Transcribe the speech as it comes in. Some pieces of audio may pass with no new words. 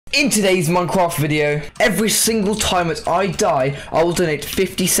In today's Minecraft video, every single time that I die, I will donate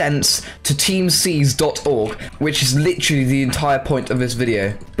 50 cents to teamseas.org, which is literally the entire point of this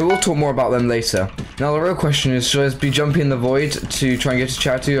video. But we'll talk more about them later. Now the real question is, should I be jumping in the void to try and get to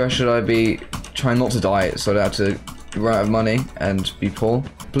charity, or should I be trying not to die so I don't have to run out of money and be poor?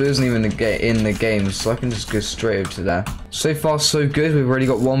 Blue isn't even in the game, so I can just go straight over to there. So far so good, we've already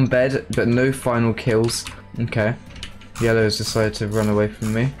got one bed, but no final kills. Okay. Yellow has decided to run away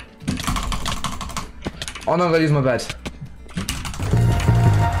from me. Oh no, I'm gonna lose my bed.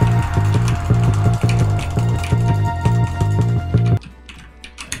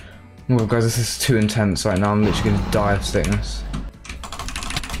 Oh guys, this is too intense right now. I'm literally gonna die of sickness.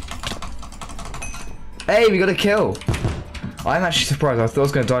 Hey, we got a kill! I'm actually surprised. I thought I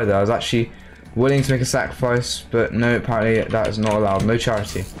was gonna die there. I was actually willing to make a sacrifice, but no, apparently that is not allowed. No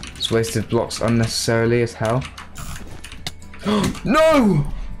charity. It's wasted blocks unnecessarily as hell. No!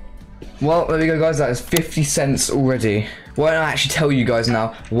 Well, there we go guys, that is 50 cents already. Why don't I actually tell you guys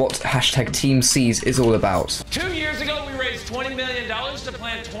now what hashtag TeamSeas is all about. 2 years ago, we raised $20 million to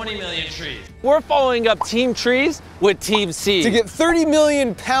plant 20 million trees. We're following up Team Trees with Team Seas to get 30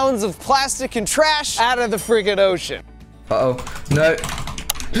 million pounds of plastic and trash out of the friggin' ocean. Uh-oh, no.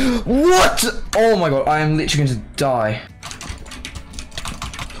 What? Oh my god, I am literally going to die.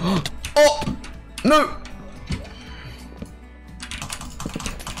 Oh, no.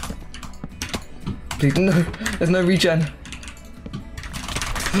 Please, no, there's no regen.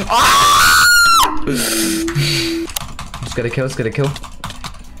 Ah! Let's get a kill, let's get a kill.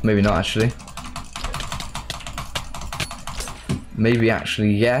 Maybe not actually. Maybe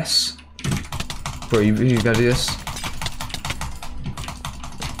actually, yes. Bro, you gotta do this.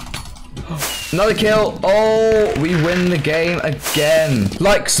 Another kill. Oh, we win the game again.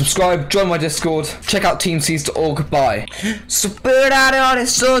 Like, subscribe, join my Discord, check out teamseas.org. Bye.